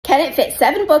Can it fit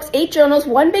 7 books, 8 journals,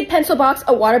 1 big pencil box,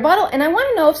 a water bottle? And I want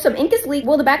to know if some ink is leaked,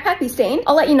 will the backpack be stained?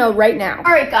 I'll let you know right now.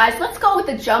 All right, guys, let's go with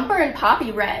the jumper and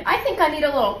poppy red. I think I need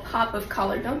a little pop of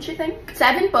color, don't you think?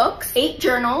 7 books, 8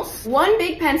 journals, 1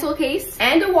 big pencil case,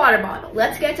 and a water bottle.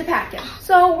 Let's get to packing.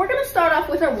 So we're gonna start off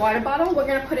with our water bottle. We're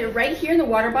gonna put it right here in the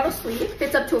water bottle sleeve.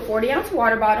 Fits up to a 40-ounce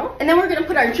water bottle. And then we're gonna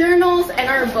put our journals and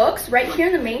our books right here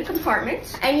in the main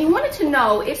compartment. And you wanted to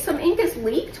know if some ink is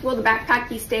leaked, will the backpack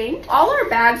be stained? All our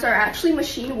bags are actually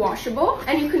machine washable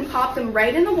and you can pop them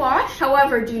right in the wash.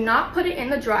 However, do not put it in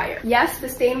the dryer. Yes, the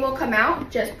stain will come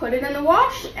out. Just put it in the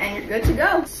wash and you're good to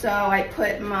go. So I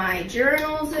put my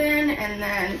journals in and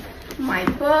then my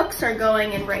books are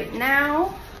going in right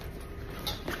now.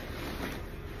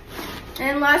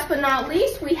 And last but not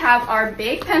least, we have our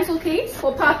big pencil case.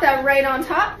 We'll pop that right on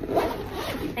top.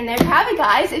 And there you have it,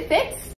 guys. It fits.